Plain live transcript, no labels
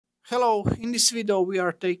Hello, in this video we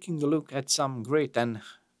are taking a look at some great and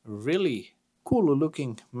really cool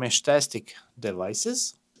looking Meshtastic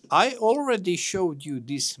devices. I already showed you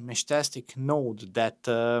this Meshtastic node that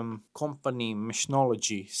company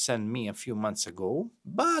Meshnology sent me a few months ago,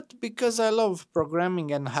 but because I love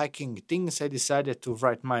programming and hacking things I decided to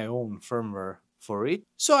write my own firmware for it.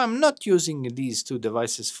 So I'm not using these two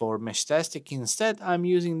devices for Meshtastic, instead I'm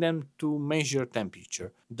using them to measure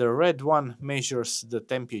temperature. The red one measures the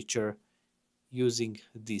temperature using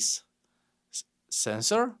this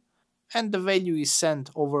sensor, and the value is sent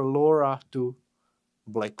over LoRa to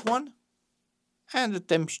black one, and the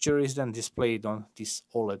temperature is then displayed on this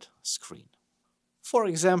OLED screen. For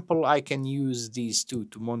example, I can use these two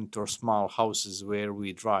to monitor small houses where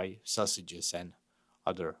we dry sausages and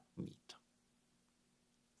other meat.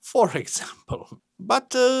 For example. But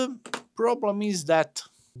the problem is that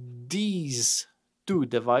these two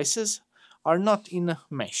devices are not in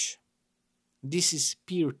mesh. This is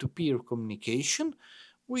peer-to-peer communication,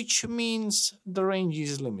 which means the range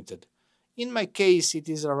is limited. In my case it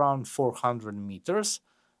is around 400 meters,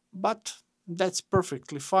 but that's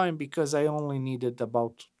perfectly fine because I only needed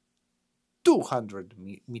about 200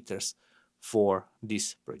 meters for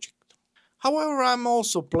this project. However, I'm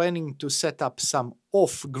also planning to set up some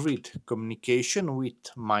off-grid communication with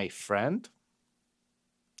my friend.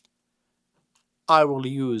 I will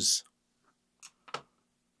use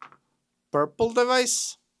purple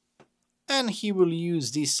device and he will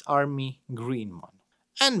use this army green one.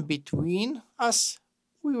 And between us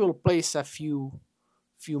we will place a few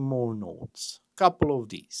more nodes, couple of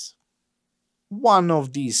these. One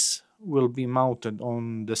of these will be mounted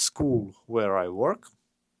on the school where I work.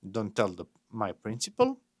 Don't tell my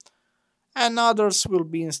principal, and others will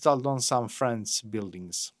be installed on some friends'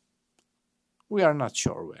 buildings. We are not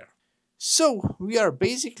sure where. So we are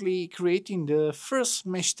basically creating the first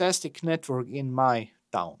Meshtastic network in my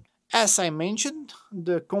town. As I mentioned,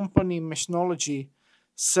 the company Meshnology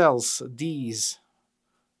sells these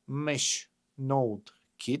mesh node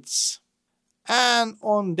kits, and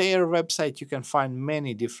on their website you can find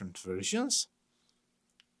many different versions.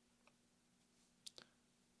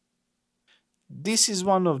 This is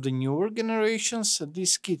one of the newer generations.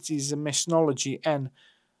 This kit is a Meshnology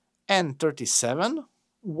N37,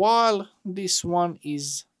 while this one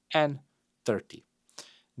is N30.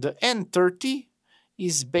 The N30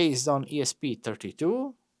 is based on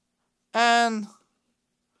ESP32, and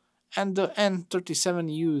the N37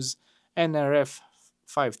 use NRF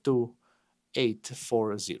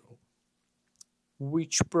 52840,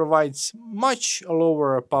 which provides much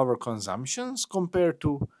lower power consumptions compared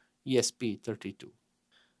to ESP32.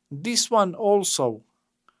 This one also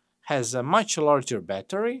has a much larger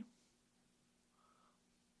battery,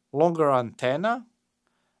 longer antenna,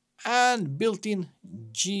 and built-in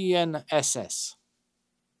GNSS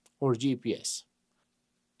or GPS.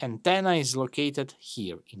 Antenna is located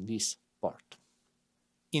here in this part.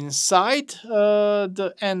 Inside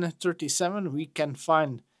the N37 we can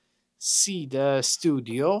find Seeed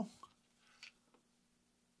Studio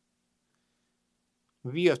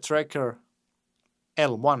Wio Tracker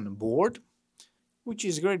L1 board, which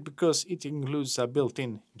is great because it includes a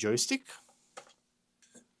built-in joystick,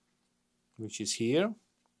 which is here,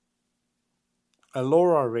 a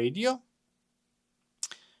LoRa radio,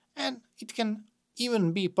 and it can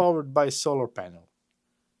even be powered by solar panel.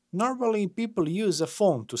 Normally people use a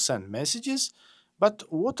phone to send messages, but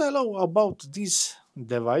what I love about these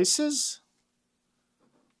devices,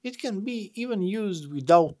 it can be even used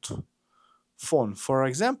without phone. For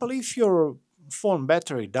example, if your phone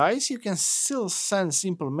battery dies, you can still send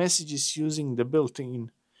simple messages using the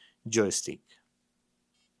built-in joystick.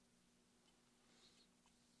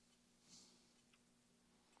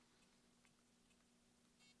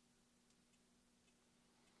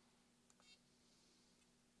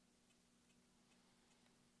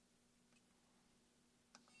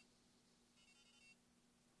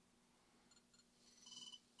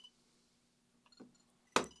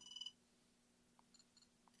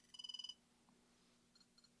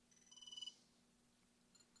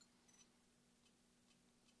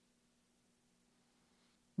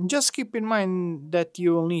 Just keep in mind that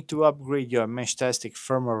you will need to upgrade your Meshtastic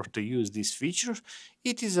firmware to use this feature.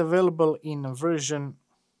 It is available in version,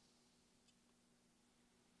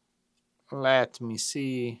 let me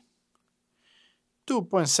see,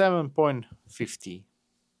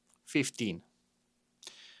 2.7.15.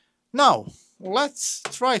 Now, let's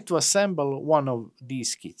try to assemble one of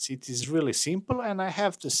these kits. It is really simple, and I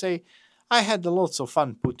have to say I had lots of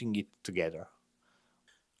fun putting it together.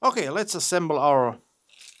 Okay, let's assemble our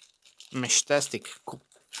Meshtastic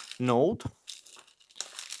node.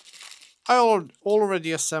 I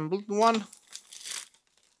already assembled one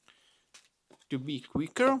to be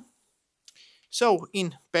quicker. So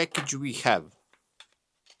in package we have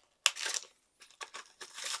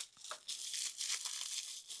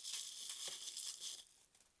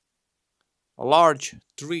a large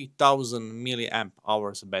 3000 milliamp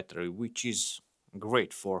hours battery, which is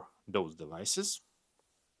great for those devices.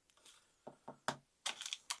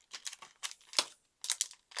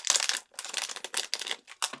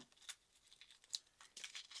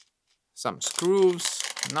 Some screws,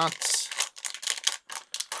 nuts,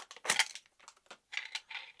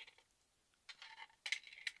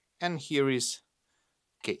 and here is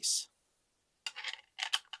case.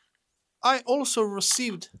 I also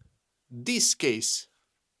received this case.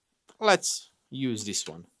 Let's use this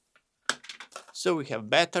one. So we have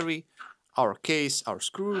battery, our case, our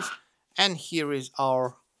screws, and here is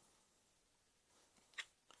our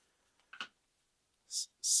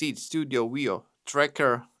Seeed Studio Wio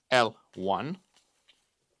Tracker L1.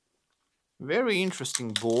 Very interesting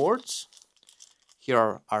boards. Here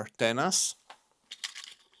are antennas,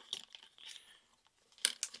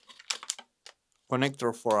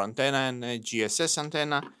 connector for antenna and a GSS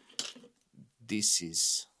antenna. This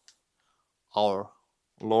is our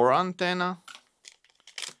LoRa antenna,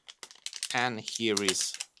 and here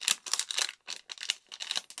is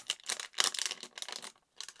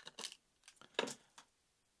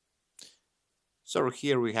so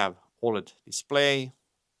here we have OLED display,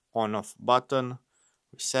 on-off button,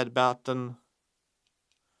 reset button,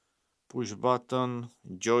 push button,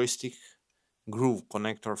 joystick, groove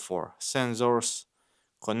connector for sensors,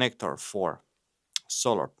 connector for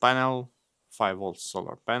solar panel, 5-volt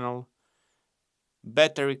solar panel,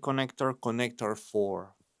 battery connector, connector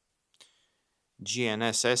for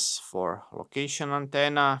GNSS for location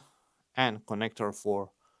antenna, and connector for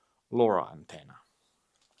LoRa antenna.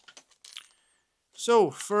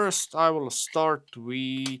 So first I will start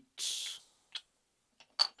with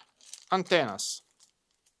antennas.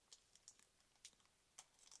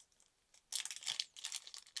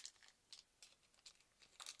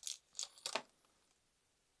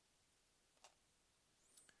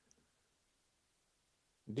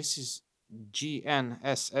 This is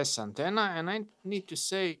GNSS antenna, and I need to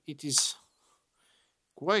say it is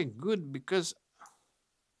quite good because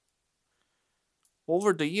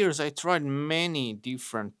over the years I tried many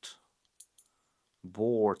different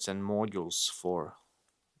boards and modules for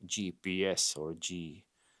GPS or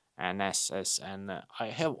GNSS, and I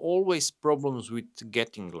have always problems with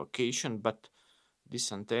getting location, but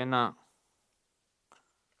this antenna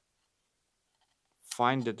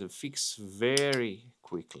find the fix very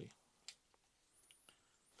quickly.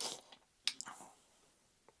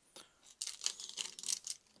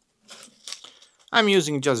 I'm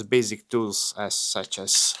using just basic tools such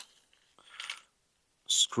as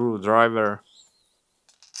screwdriver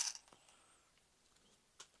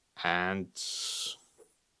and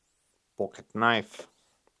pocket knife.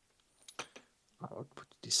 I'll put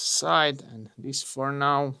this aside and this for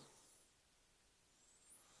now.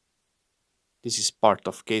 This is part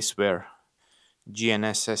of case where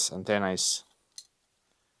GNSS antenna is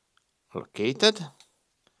located,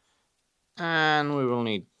 and we will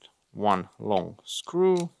need one long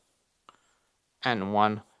screw and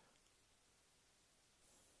one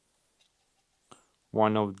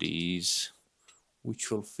of these,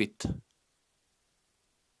 which will fit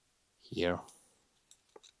here.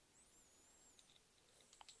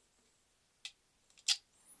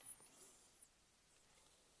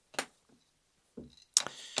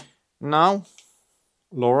 Now,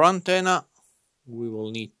 LoRa antenna, we will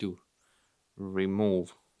need to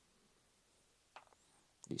remove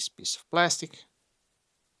this piece of plastic.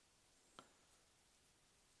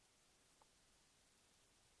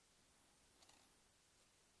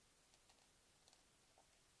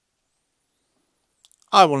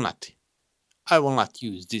 I will not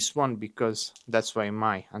use this one because that's why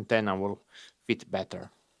my antenna will fit better.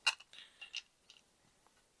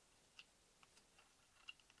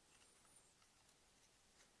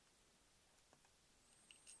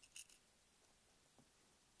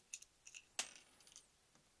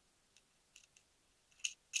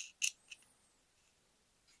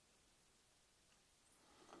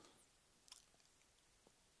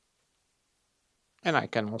 And I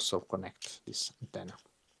can also connect this antenna.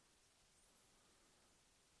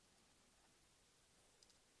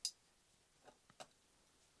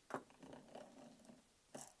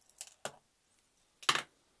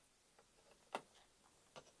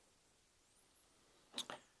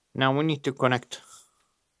 Now we need to connect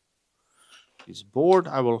this board.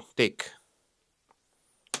 I will take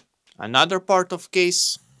another part of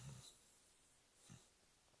case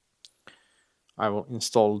I will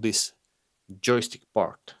install this joystick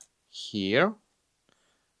part here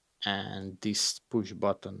and this push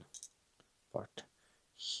button part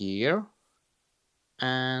here,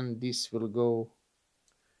 and this will go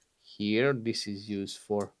here. This is used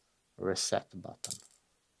for reset button.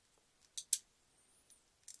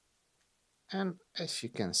 And as you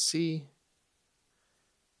can see,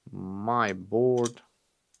 my board,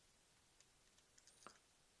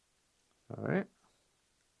 all right,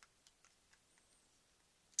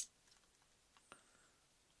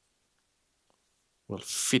 will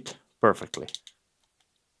fit perfectly.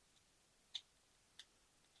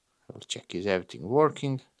 I'll check is everything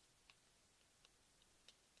working.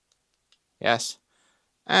 Yes.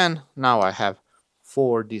 And now I have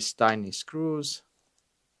 4 these tiny screws.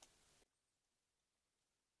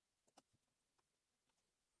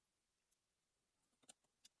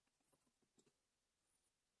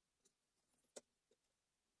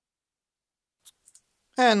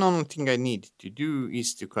 And only thing I need to do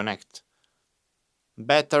is to connect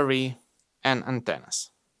battery and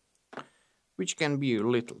antennas, which can be a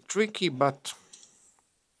little tricky, but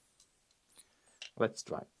let's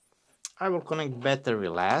try. I will connect battery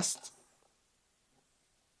last.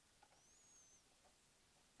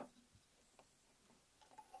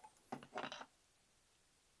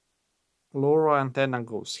 LoRa antenna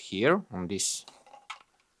goes here on this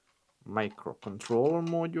microcontroller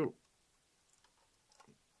module.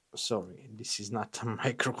 Sorry, this is not a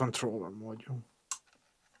microcontroller module.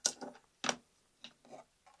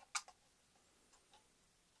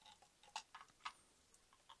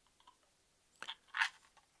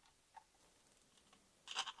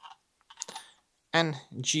 And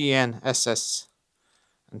GNSS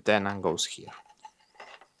antenna goes here.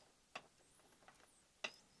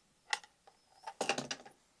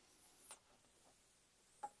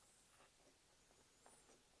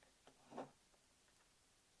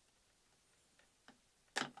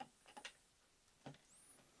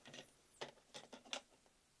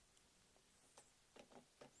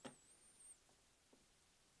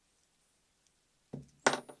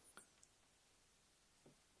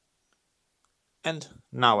 And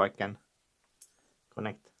now I can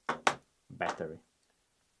connect battery.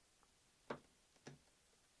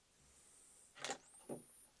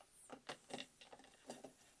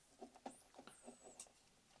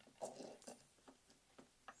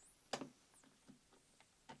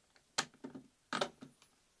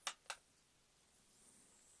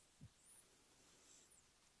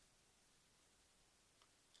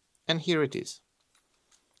 And here it is.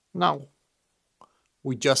 Now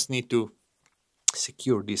we just need to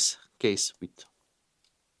secure this case with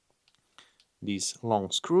these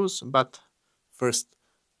long screws, but first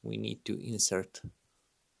we need to insert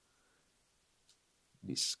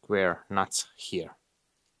these square nuts here.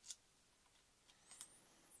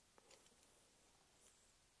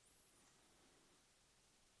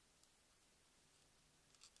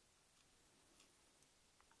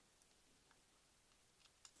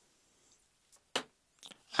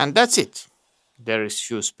 And that's it. There is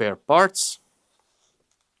few spare parts.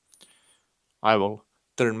 I will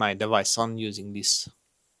turn my device on using this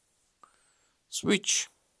switch.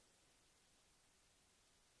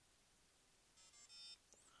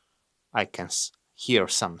 I can hear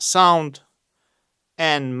some sound,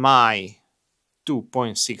 and my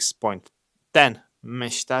 2.6.10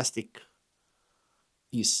 Meshtastic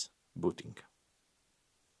is booting.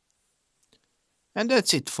 And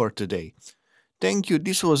that's it for today. Thank you.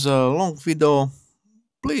 This was a long video.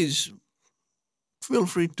 Please feel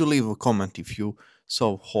free to leave a comment if you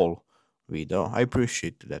saw whole video. I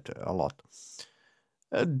appreciate that a lot.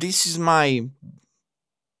 These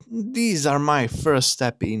are my first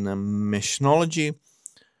step in Meshnology.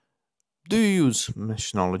 Do you use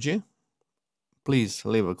Meshnology? Please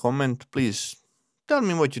leave a comment. Please tell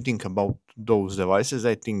me what you think about those devices.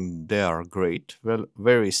 I think they are great, well,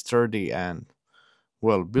 very sturdy and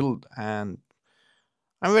well built, and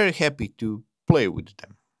I'm very happy to play with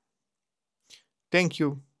them. Thank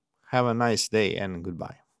you. Have a nice day and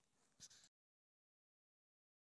goodbye.